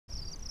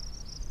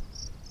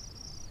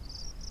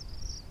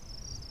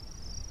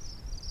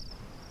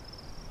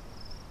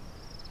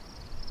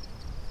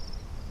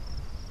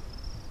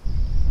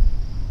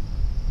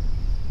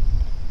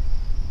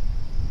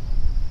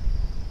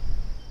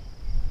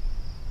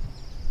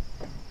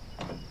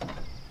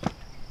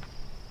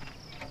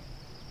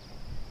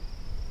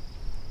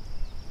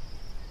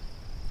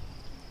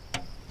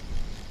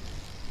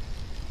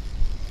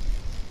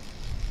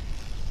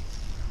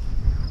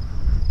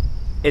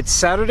It's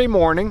Saturday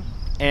morning,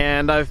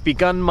 and I've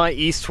begun my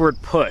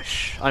eastward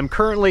push. I'm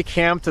currently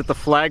camped at the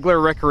Flagler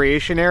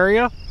Recreation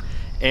Area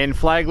in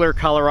Flagler,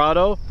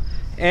 Colorado,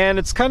 and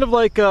it's kind of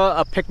like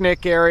a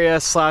picnic area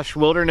slash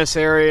wilderness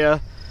area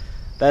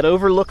that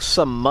overlooks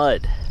some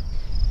mud.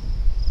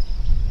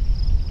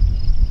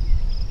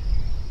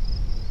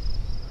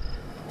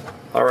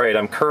 Alright,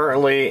 I'm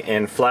currently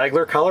in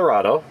Flagler,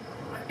 Colorado,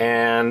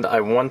 and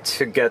I want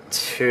to get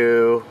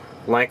to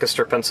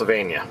Lancaster,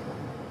 Pennsylvania.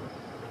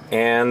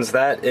 And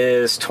that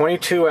is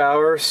 22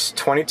 hours,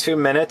 22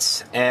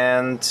 minutes,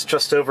 and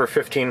just over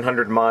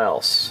 1,500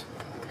 miles.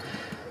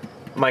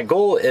 My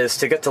goal is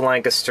to get to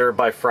Lancaster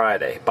by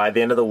Friday, by the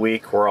end of the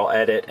week, where I'll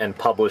edit and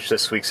publish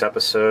this week's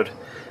episode.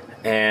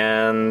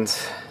 And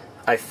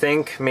I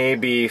think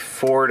maybe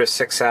 4 to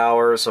 6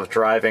 hours of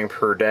driving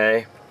per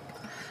day.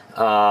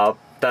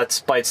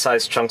 That's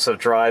bite-sized chunks of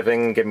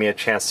driving, give me a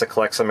chance to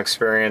collect some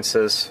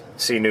experiences,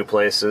 see new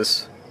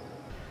places.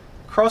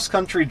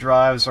 Cross-country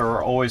drives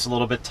are always a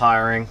little bit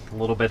tiring, a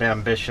little bit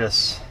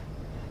ambitious,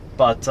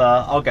 but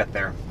I'll get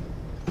there.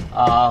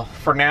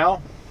 For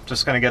now,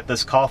 just gonna get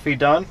this coffee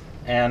done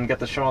and get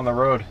the show on the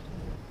road.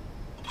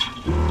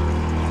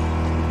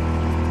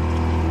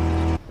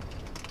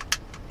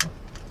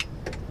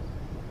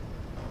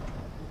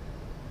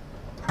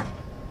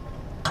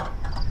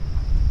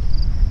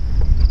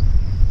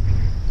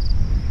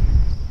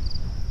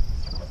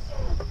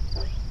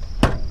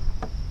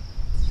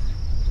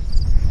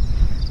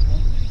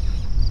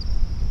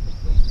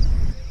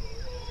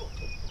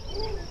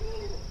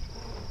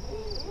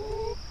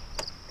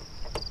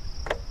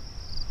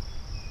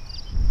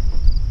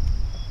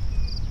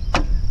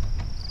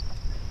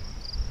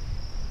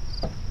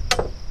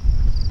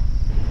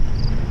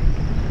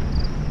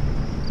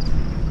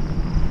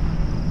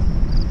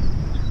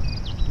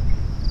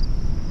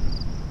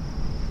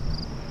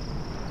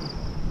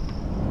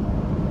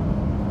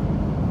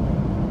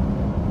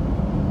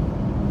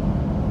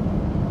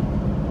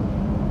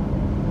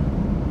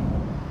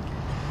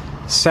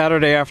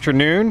 Saturday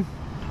afternoon,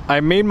 I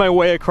made my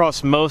way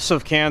across most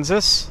of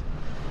Kansas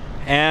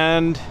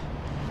and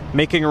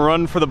making a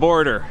run for the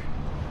border.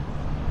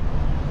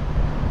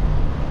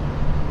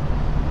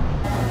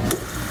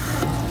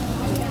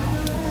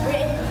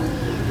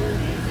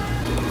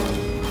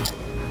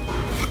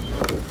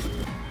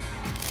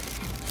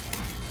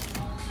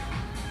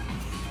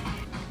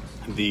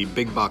 The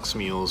big box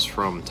meals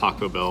from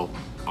Taco Bell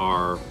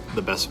are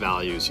the best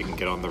values you can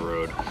get on the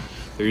road.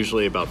 They're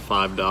usually about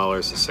 $5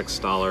 to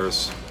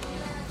 $6,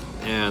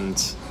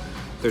 and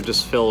they're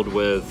just filled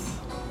with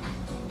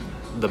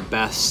the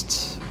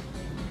best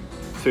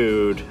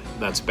food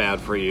that's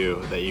bad for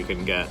you that you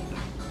can get.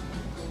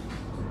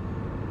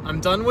 I'm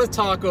done with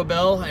Taco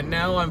Bell, and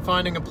now I'm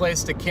finding a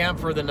place to camp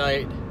for the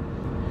night.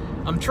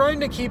 I'm trying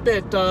to keep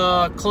it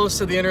close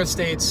to the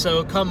interstate,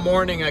 so come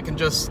morning I can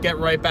just get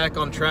right back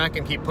on track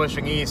and keep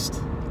pushing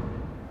east.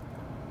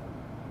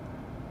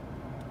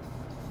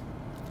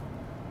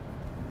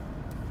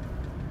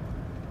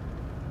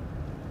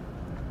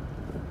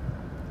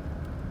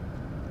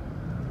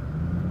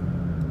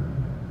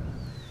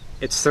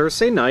 It's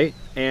Thursday night,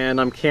 and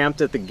I'm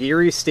camped at the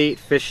Geary State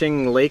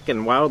Fishing, Lake,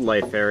 and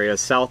Wildlife area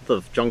south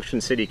of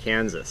Junction City,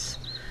 Kansas.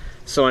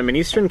 So I'm in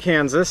eastern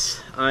Kansas.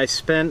 I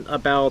spent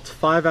about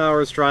 5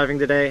 hours driving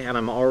today, and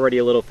I'm already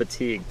a little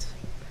fatigued.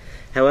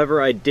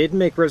 However, I did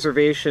make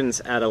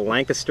reservations at a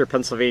Lancaster,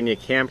 Pennsylvania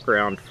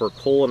campground for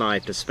Cole and I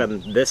to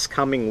spend this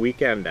coming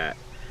weekend at.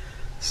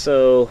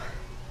 So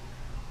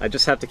I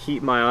just have to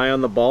keep my eye on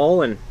the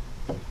ball and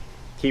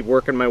keep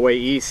working my way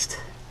east.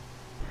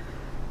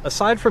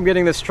 Aside from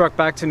getting this truck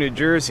back to New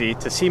Jersey,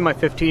 to see my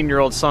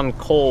 15-year-old son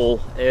Cole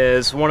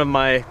is one of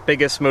my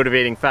biggest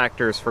motivating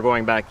factors for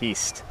going back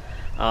east.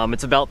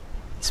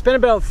 It's been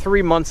about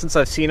 3 months since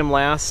I've seen him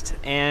last,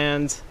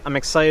 and I'm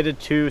excited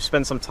to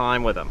spend some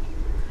time with him.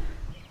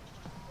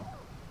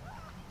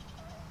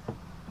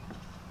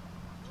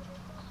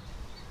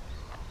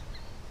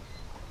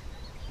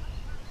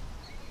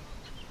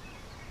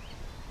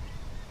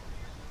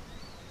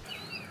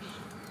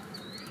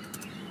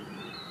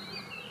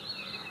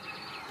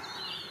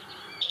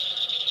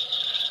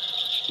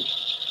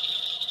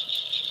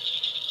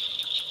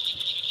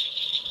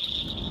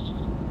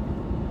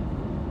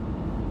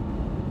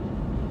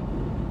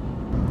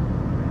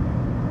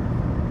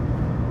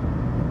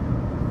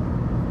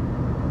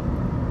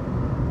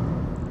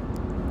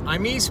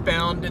 I'm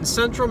eastbound in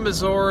central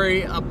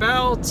Missouri,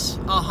 about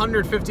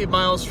 150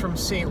 miles from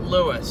St.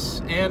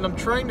 Louis, and I'm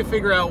trying to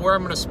figure out where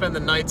I'm going to spend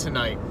the night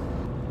tonight.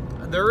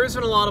 There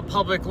isn't a lot of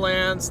public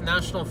lands,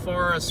 national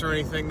forests, or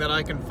anything that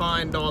I can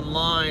find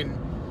online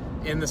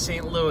in the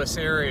St. Louis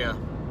area.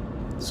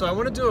 So I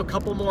want to do a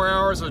couple more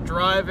hours of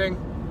driving,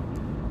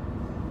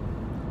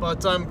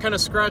 but I'm kind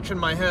of scratching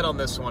my head on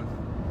this one.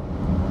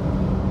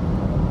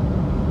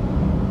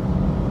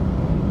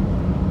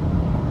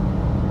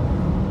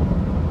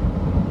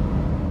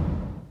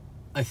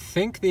 I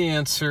think the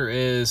answer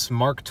is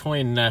Mark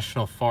Twain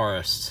National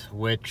Forest,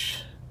 which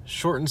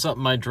Shortens up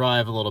my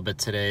drive a little bit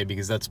today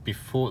because that's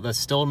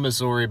still in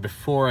Missouri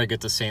before I get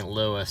to St.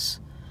 Louis.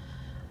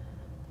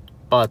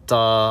 But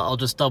I'll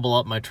just double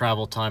up my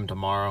travel time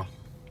tomorrow.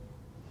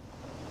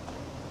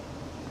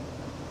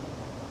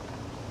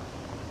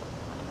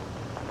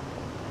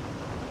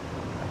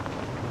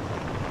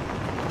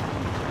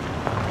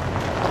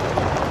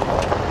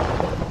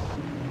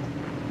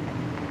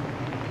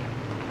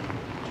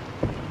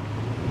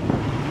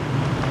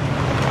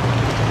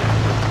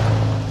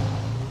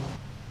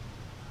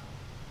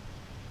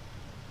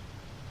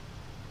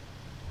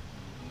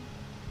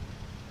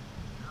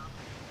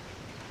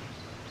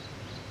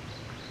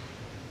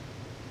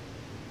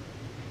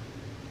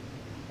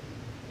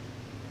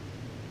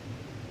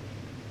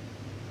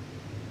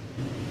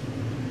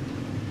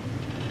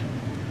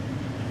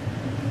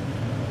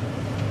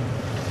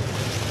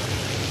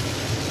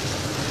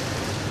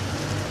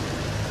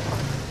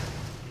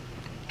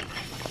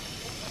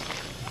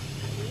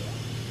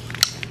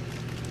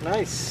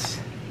 Nice.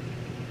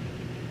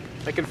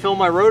 I can fill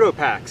my roto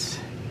packs.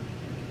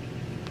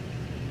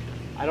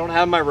 I don't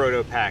have my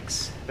roto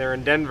packs. They're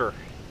in Denver.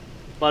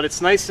 But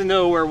it's nice to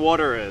know where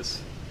water is.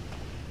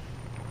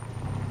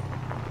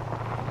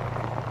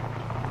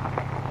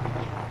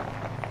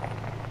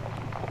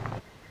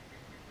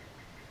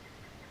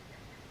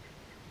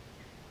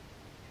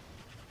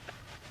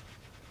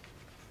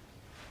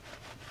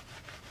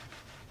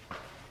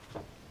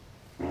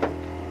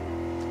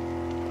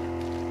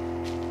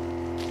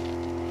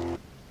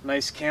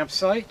 Nice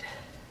campsite.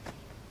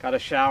 Got a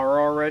shower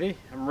already.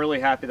 I'm really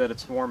happy that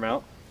it's warm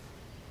out.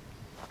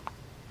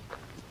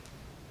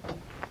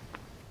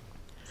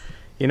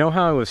 You know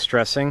how I was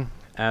stressing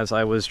as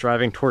I was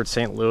driving towards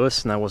St.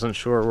 Louis and I wasn't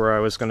sure where I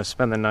was going to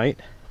spend the night?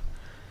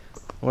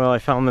 Well, I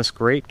found this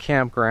great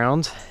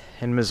campground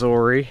in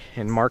Missouri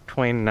in Mark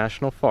Twain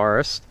National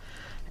Forest.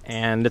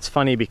 And it's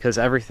funny because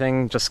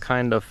everything just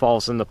kind of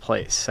falls into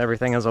place.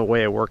 Everything has a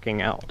way of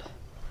working out.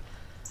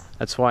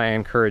 That's why I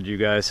encourage you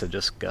guys to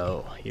just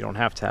go. You don't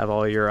have to have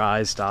all your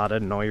I's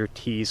dotted and all your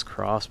T's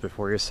crossed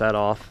before you set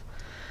off.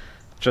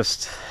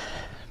 Just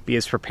be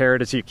as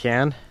prepared as you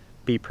can,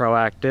 be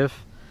proactive,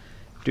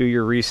 do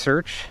your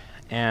research,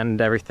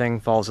 and everything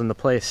falls into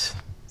place.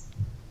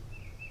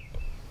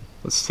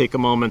 Let's take a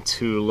moment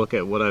to look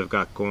at what I've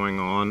got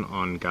going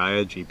on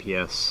Gaia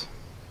GPS.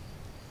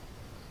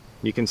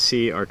 You can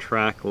see our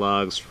track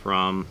logs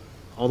from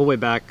all the way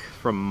back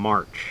from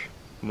March,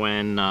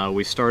 when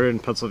we started in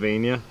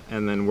Pennsylvania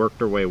and then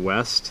worked our way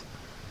west.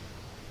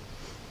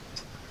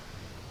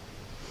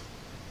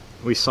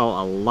 We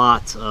saw a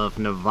lot of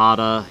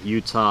Nevada,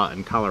 Utah,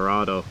 and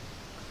Colorado.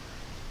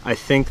 I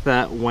think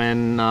that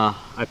when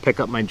I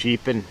pick up my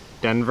Jeep in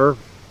Denver,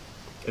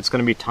 it's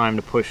going to be time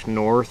to push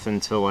north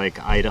into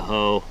like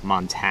Idaho,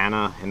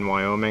 Montana, and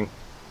Wyoming.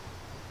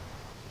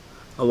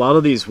 A lot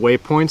of these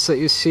waypoints that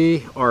you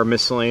see are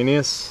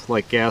miscellaneous,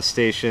 like gas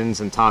stations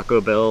and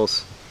Taco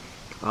Bells.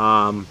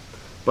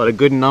 But a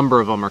good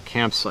number of them are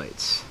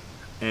campsites.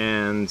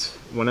 And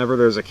whenever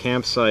there's a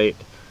campsite,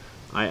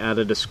 I add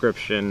a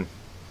description.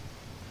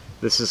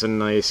 This is a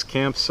nice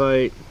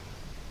campsite,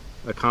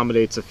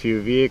 accommodates a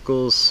few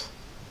vehicles,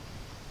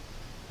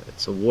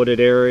 it's a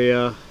wooded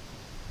area,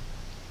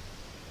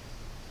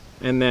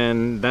 and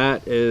then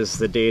that is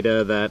the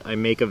data that I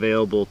make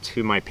available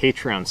to my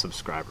Patreon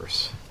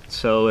subscribers.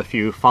 So if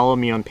you follow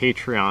me on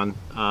Patreon,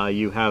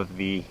 you have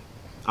the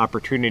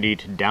opportunity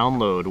to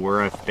download where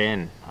I've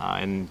been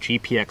in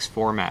GPX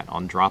format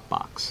on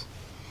Dropbox.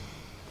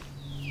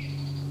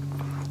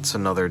 It's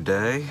another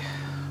day,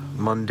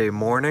 Monday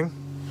morning.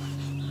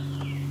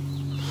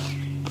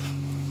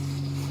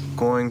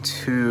 Going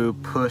to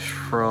push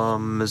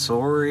from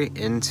Missouri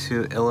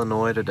into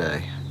Illinois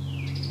today.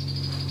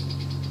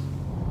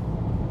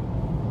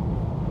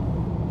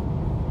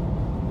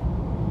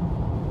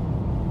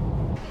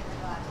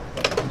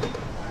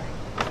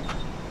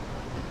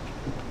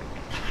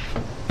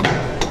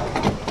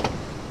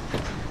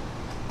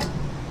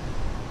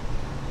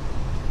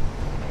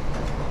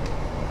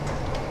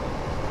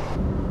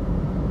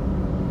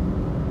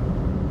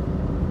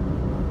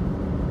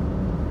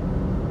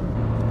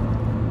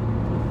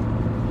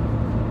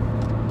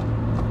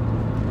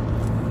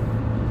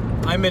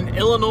 I'm in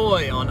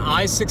Illinois on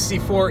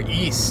I-64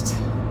 East,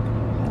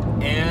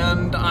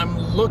 and I'm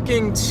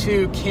looking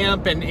to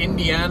camp in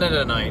Indiana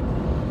tonight,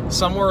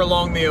 somewhere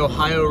along the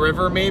Ohio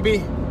River maybe.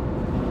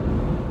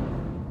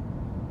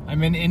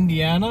 I'm in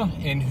Indiana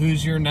in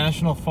Hoosier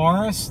National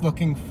Forest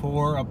looking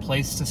for a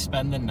place to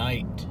spend the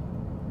night.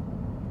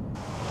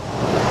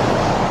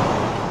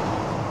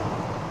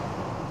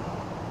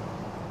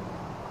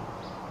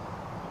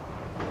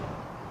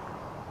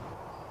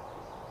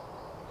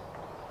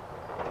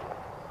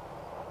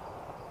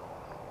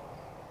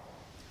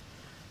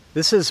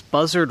 This is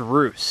Buzzard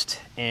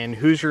Roost in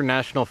Hoosier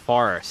National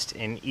Forest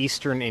in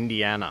eastern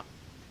Indiana.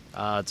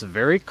 It's a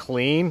very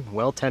clean,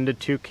 well-tended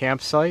to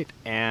campsite,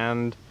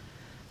 and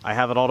I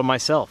have it all to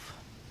myself.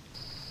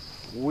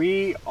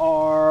 We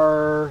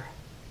are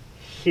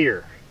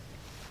here,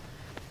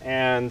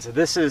 and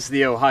this is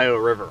the Ohio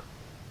River.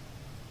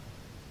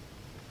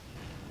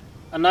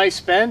 A nice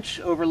bench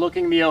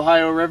overlooking the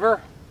Ohio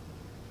River.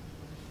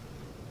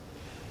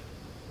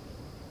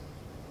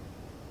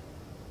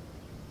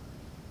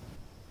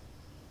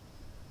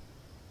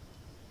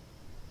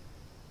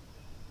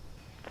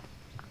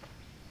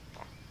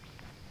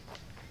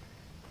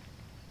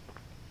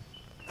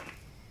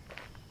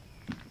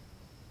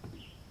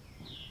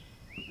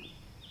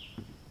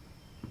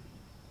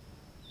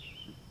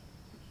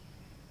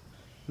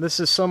 This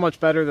is so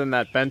much better than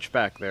that bench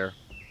back there.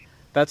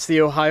 That's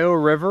the Ohio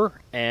River,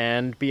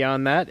 and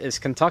beyond that is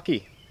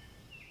Kentucky.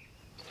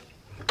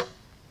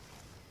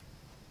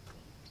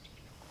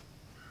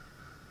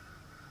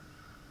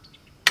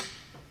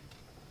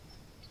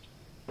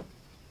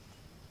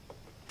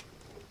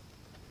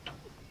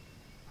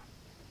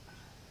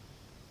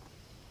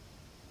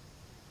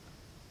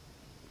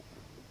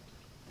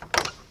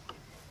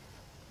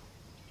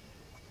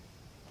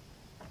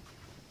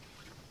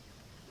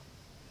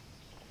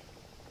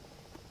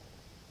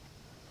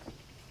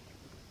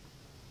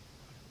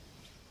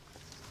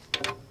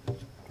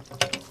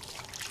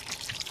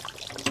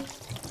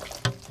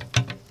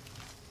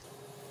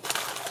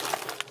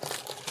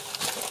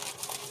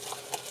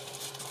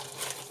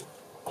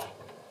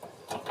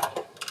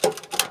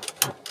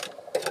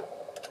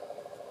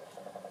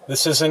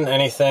 This isn't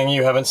anything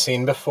you haven't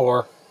seen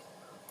before.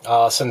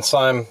 Since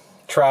I'm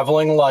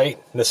traveling light,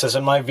 this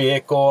isn't my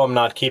vehicle, I'm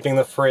not keeping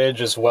the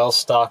fridge as well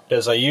stocked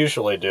as I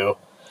usually do.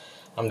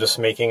 I'm just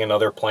making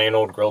another plain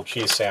old grilled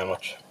cheese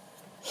sandwich.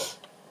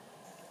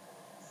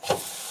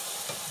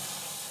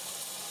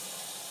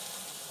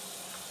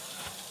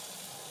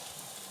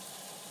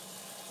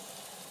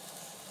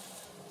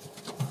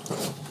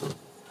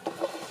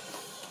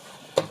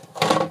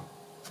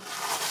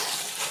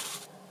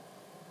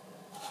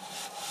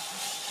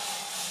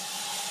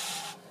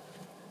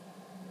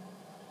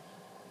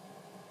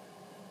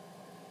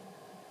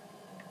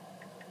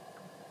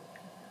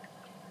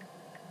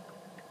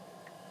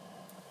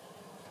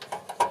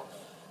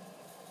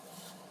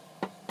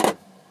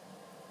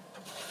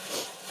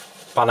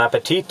 Bon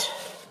appetit.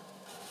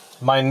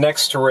 My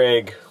next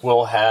rig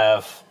will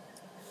have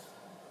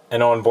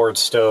an onboard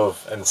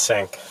stove and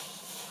sink.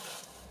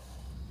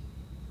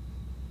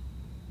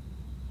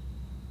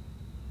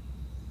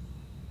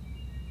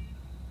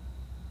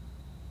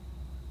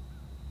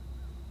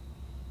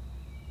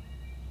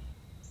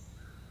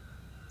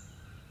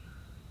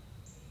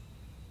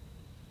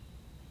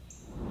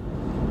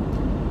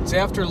 It's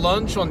after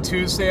lunch on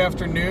Tuesday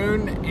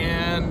afternoon,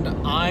 and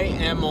I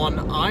am on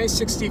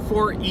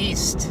I-64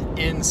 East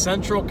in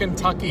central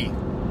Kentucky.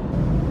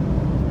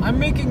 I'm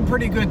making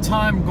pretty good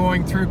time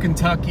going through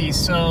Kentucky,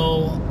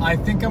 so I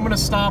think I'm going to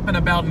stop in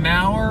about an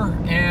hour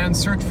and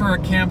search for a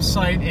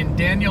campsite in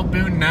Daniel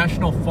Boone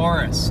National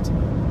Forest.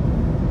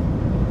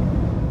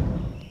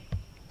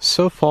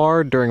 So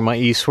far during my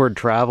eastward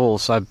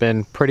travels, I've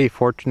been pretty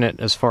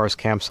fortunate as far as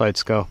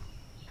campsites go.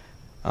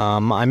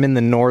 I'm in the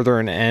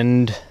northern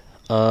end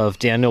of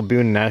Daniel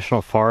Boone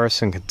National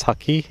Forest in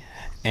Kentucky,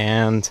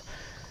 and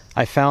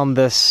I found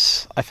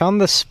this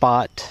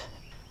spot.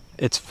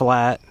 It's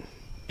flat,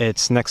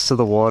 it's next to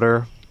the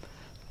water,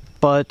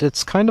 but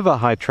it's kind of a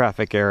high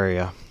traffic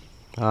area.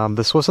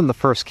 This wasn't the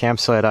first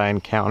campsite I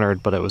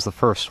encountered, but it was the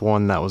first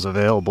one that was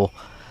available.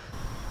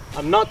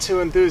 I'm not too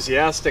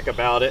enthusiastic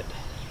about it.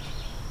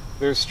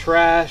 There's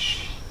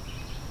trash,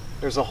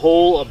 there's a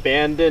whole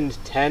abandoned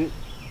tent.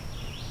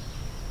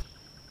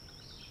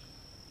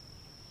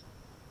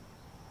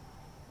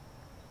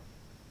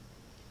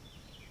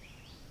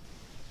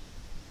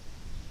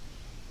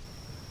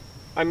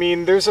 I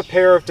mean, there's a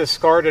pair of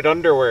discarded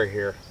underwear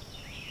here.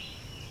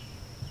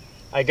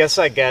 I guess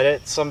I get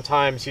it.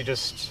 Sometimes you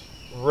just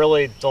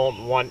really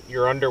don't want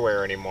your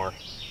underwear anymore.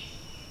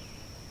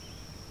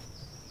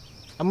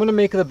 I'm gonna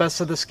make the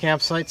best of this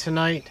campsite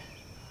tonight.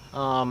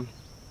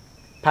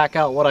 Pack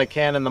out what I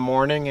can in the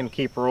morning and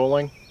keep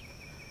rolling.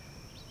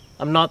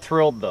 I'm not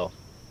thrilled though.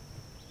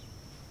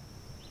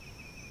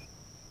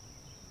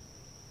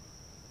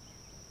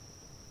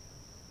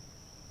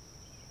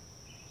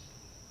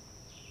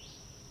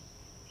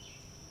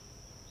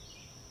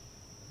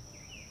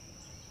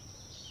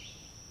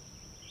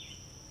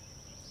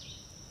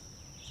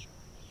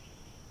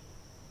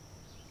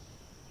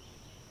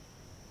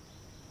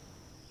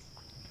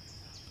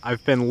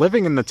 I've been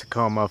living in the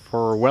Tacoma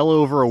for well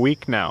over a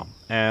week now,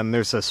 and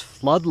there's this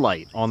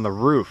floodlight on the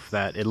roof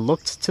that it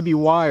looked to be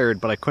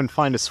wired, but I couldn't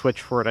find a switch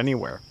for it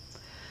anywhere.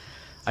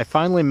 I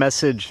finally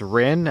messaged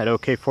Rin at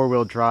OK Four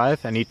Wheel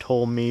Drive, and he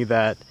told me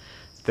that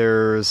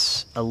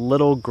there's a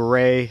little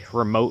gray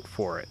remote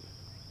for it.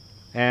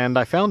 And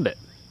I found it.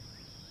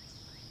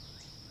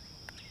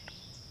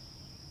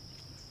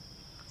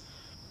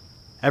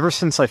 Ever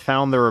since I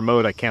found the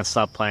remote, I can't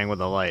stop playing with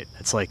the light.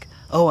 It's like,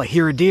 oh, I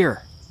hear a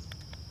deer.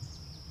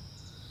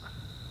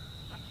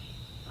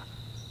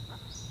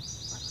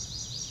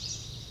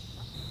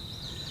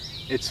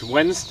 It's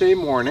Wednesday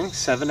morning,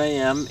 7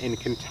 a.m. in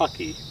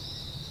Kentucky,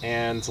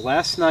 and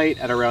last night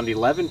at around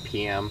 11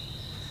 p.m.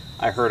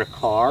 I heard a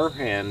car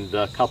and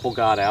a couple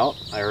got out.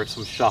 I heard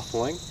some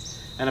shuffling,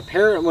 And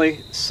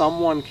apparently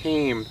someone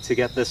came to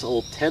get this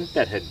old tent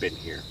that had been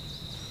here.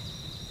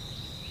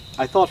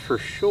 I thought for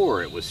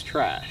sure it was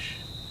trash.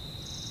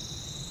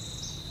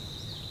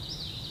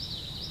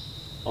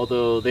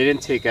 Although they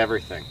didn't take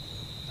everything.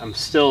 I'm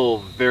still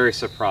very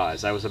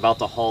surprised. I was about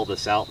to haul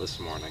this out this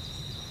morning.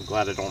 I'm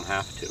glad I don't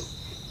have to.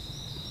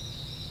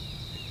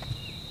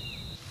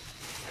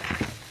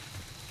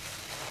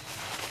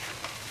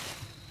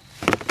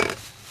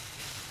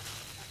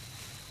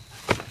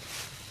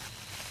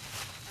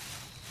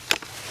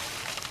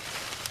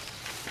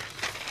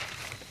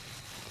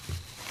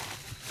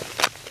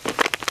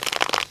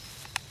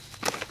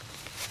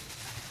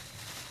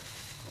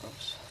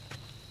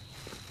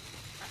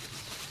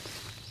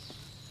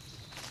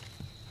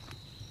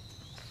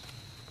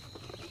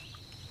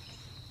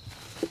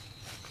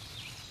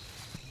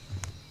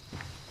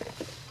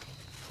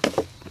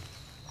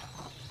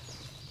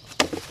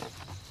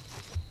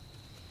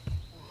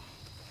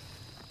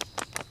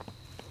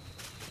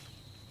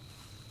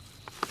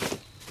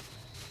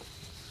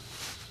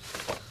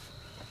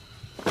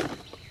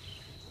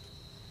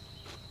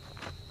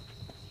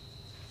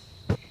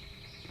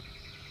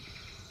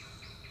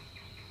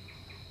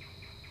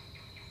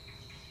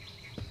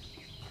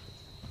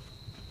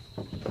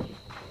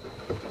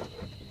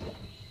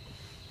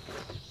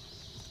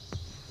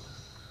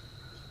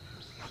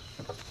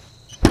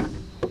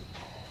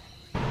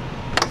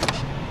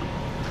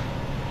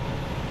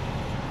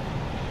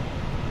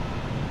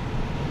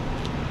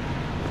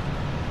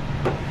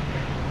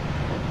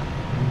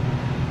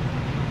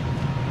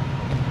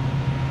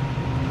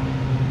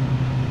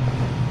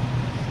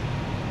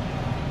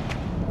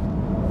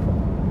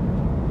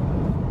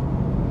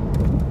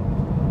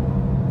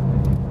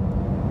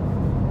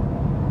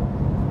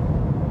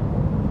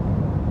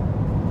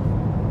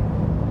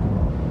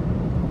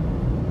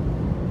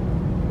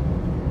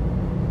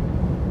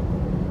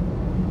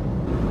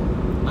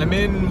 I'm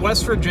in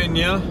West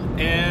Virginia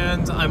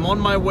and I'm on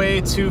my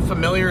way to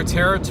familiar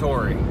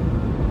territory.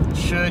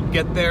 Should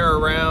get there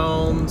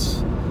around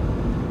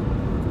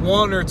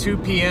 1 or 2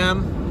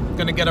 p.m.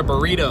 Gonna get a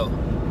burrito.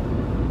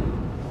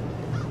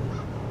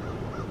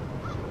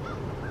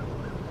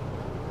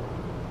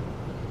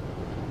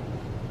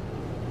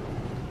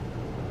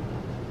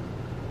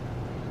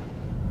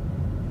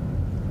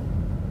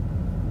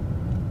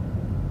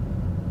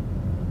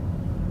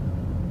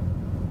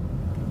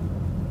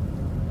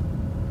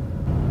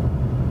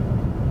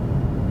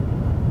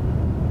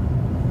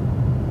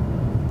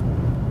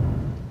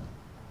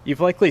 You've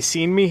likely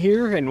seen me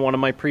here in one of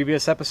my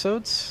previous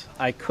episodes.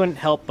 I couldn't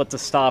help but to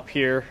stop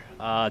here.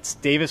 It's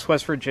Davis,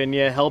 West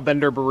Virginia,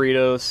 Hellbender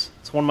Burritos.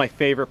 It's one of my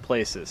favorite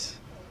places.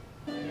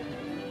 See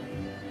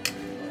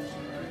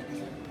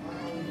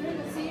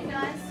you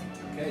guys.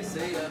 Okay,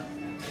 see ya.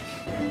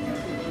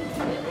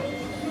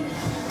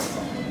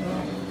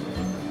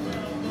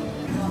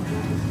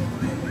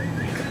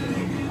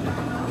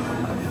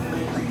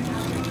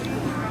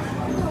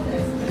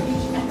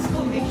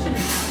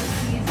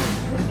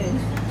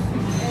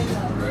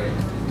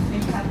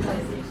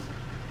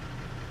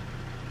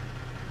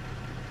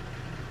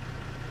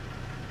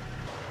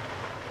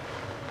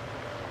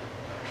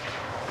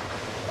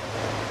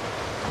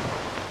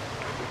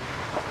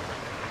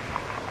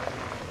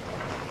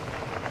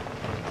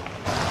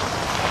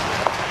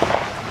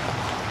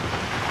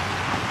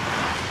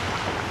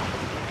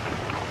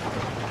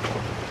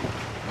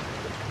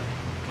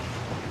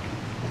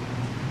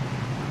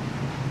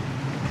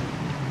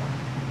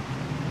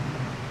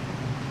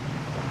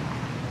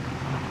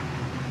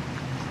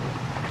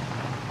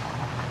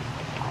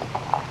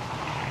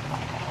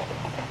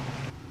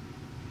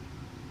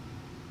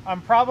 I'm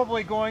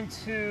probably going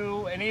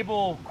to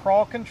enable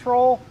crawl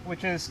control,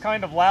 which is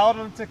kind of loud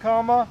in the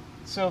Tacoma.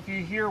 So if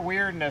you hear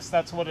weirdness,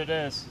 that's what it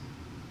is.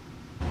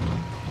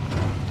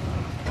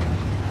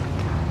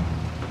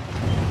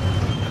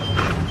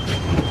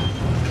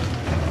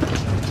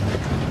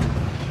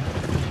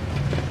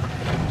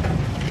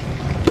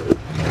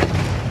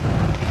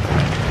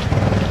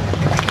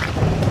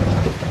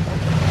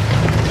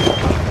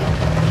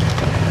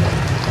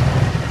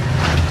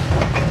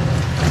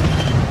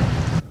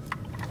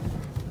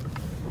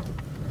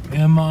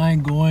 Am I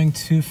going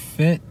to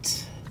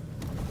fit?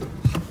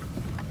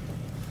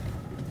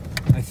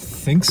 I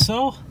think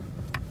so.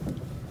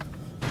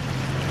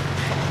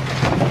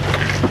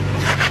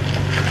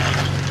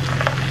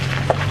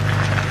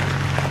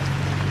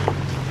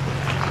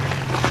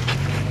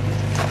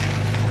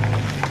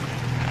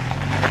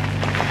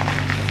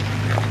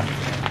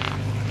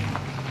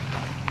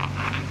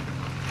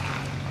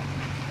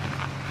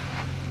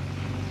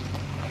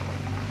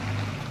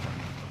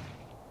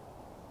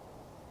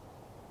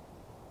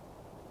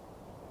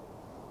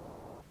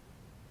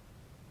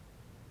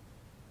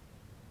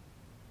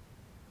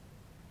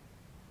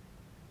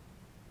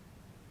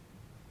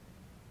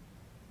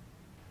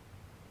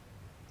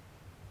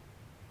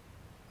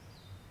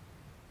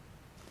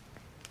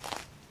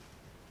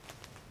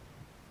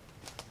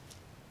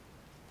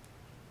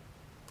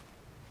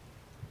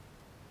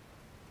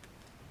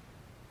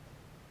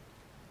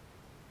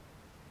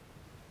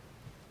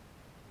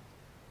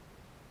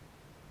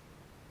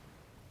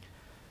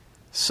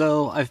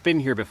 So, I've been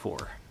here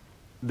before.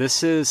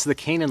 This is the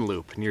Canaan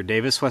Loop near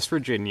Davis, West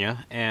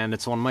Virginia, and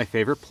it's one of my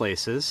favorite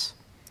places.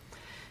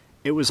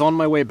 It was on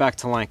my way back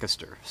to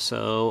Lancaster,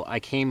 so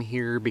I came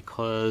here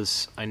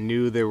because I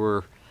knew there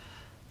were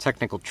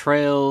technical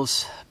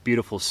trails,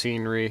 beautiful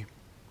scenery,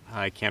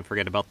 I can't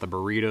forget about the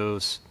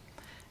burritos,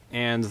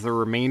 and the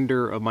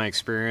remainder of my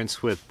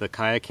experience with the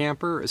kayak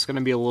camper is going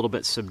to be a little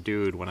bit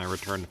subdued when I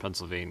return to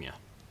Pennsylvania.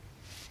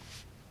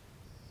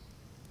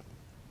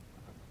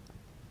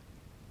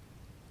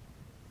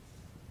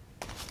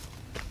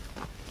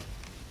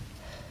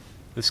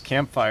 This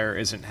campfire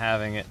isn't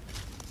having it.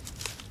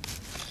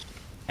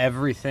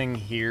 Everything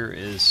here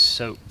is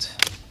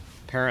soaked.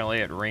 Apparently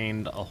it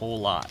rained a whole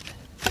lot.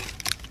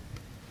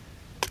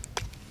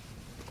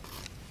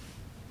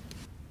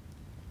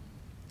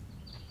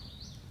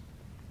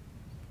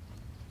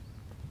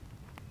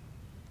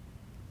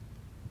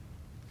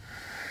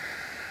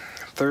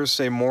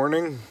 Thursday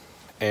morning,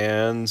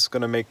 and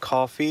gonna make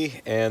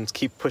coffee and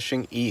keep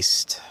pushing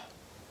east.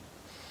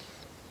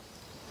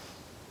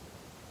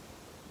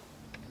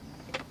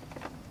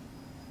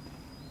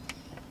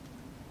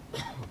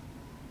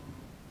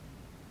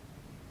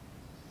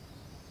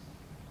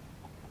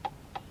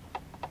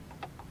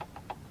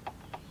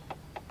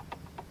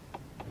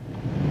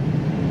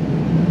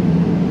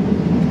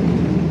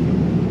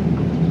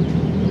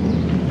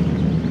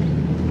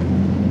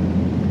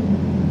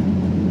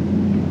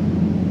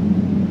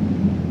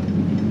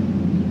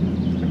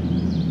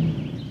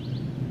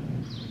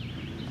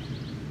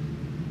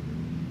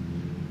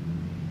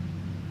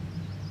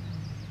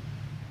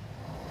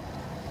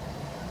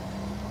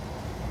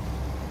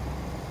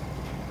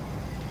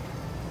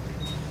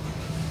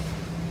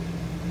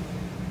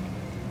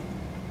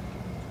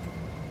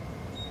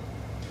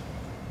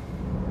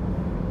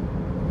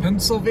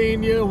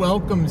 Pennsylvania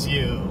welcomes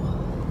you.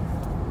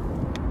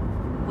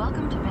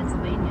 Welcome to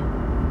Pennsylvania.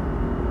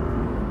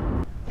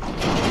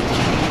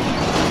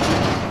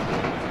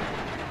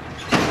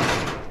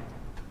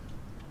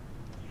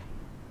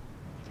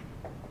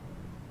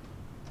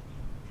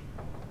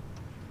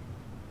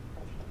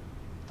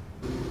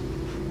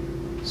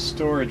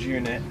 Storage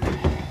unit.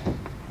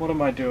 What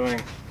am I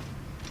doing?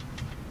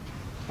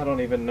 I don't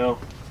even know.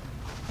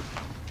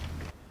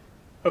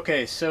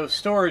 Okay, so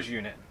storage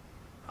unit.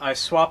 I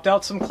swapped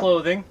out some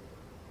clothing.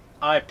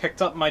 I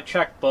picked up my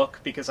checkbook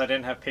because I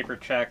didn't have paper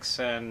checks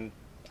and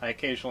I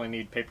occasionally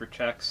need paper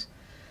checks.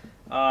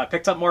 I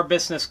picked up more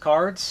business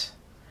cards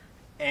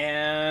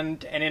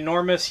and an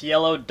enormous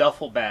yellow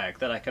duffel bag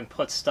that I can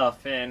put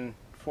stuff in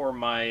for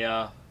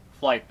my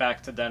flight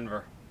back to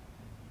Denver.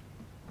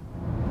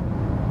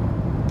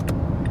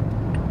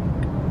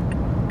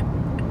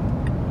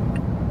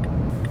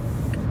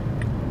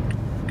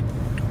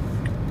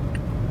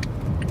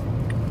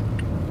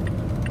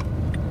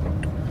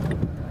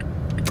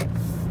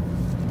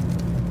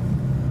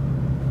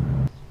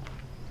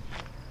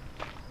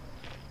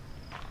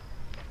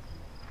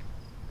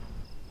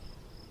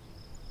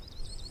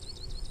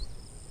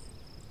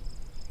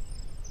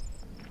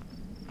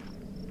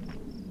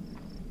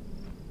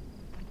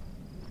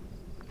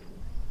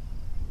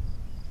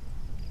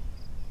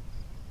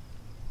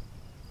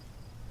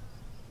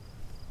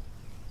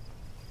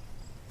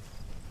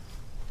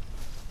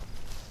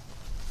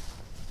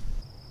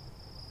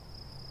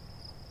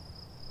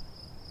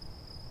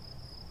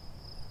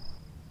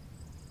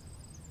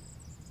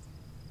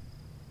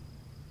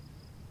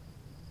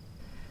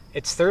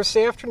 It's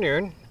Thursday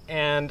afternoon,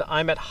 and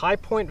I'm at High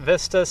Point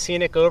Vista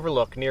Scenic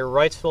Overlook near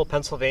Wrightsville,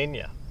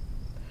 Pennsylvania.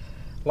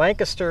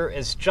 Lancaster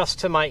is just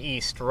to my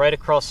east, right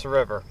across the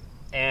river,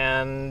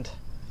 and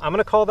I'm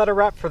going to call that a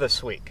wrap for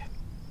this week.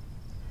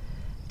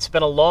 It's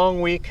been a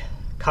long week,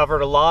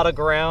 covered a lot of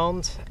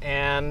ground,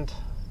 and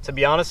to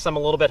be honest, I'm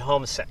a little bit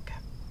homesick.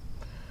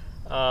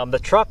 The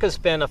truck has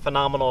been a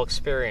phenomenal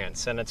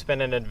experience, and it's been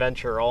an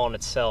adventure all in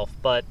itself,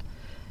 but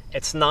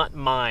it's not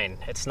mine.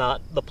 It's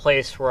not the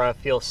place where I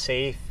feel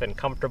safe and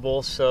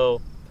comfortable, so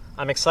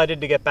I'm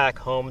excited to get back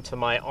home to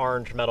my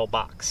orange metal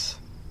box.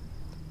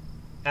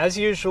 As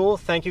usual,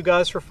 thank you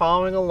guys for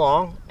following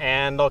along,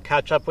 and I'll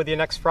catch up with you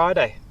next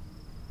Friday.